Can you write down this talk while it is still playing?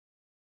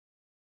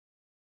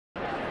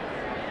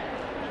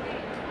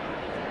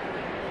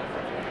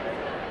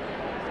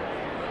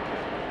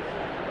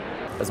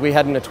As we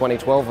head into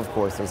 2012, of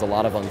course, there's a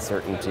lot of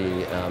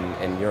uncertainty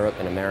in Europe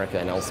and America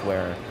and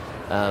elsewhere.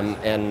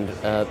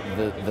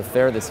 The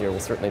fair this year will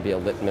certainly be a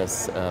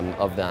litmus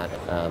of that,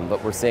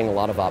 but we're seeing a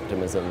lot of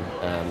optimism.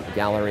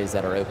 Galleries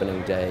that are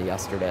opening day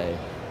yesterday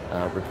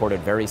reported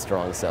very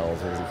strong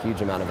sales. There's a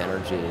huge amount of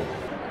energy.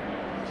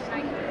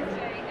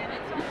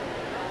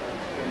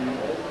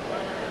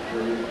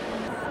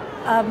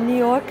 New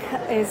York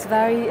is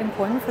very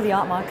important for the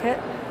art market,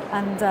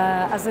 and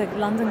as a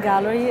London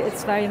gallery,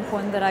 it's very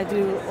important that I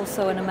do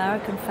also an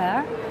American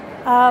fair.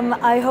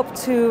 I hope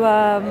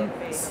to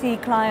see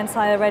clients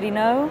I already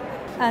know,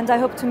 and I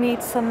hope to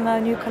meet some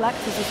new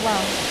collectors as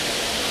well.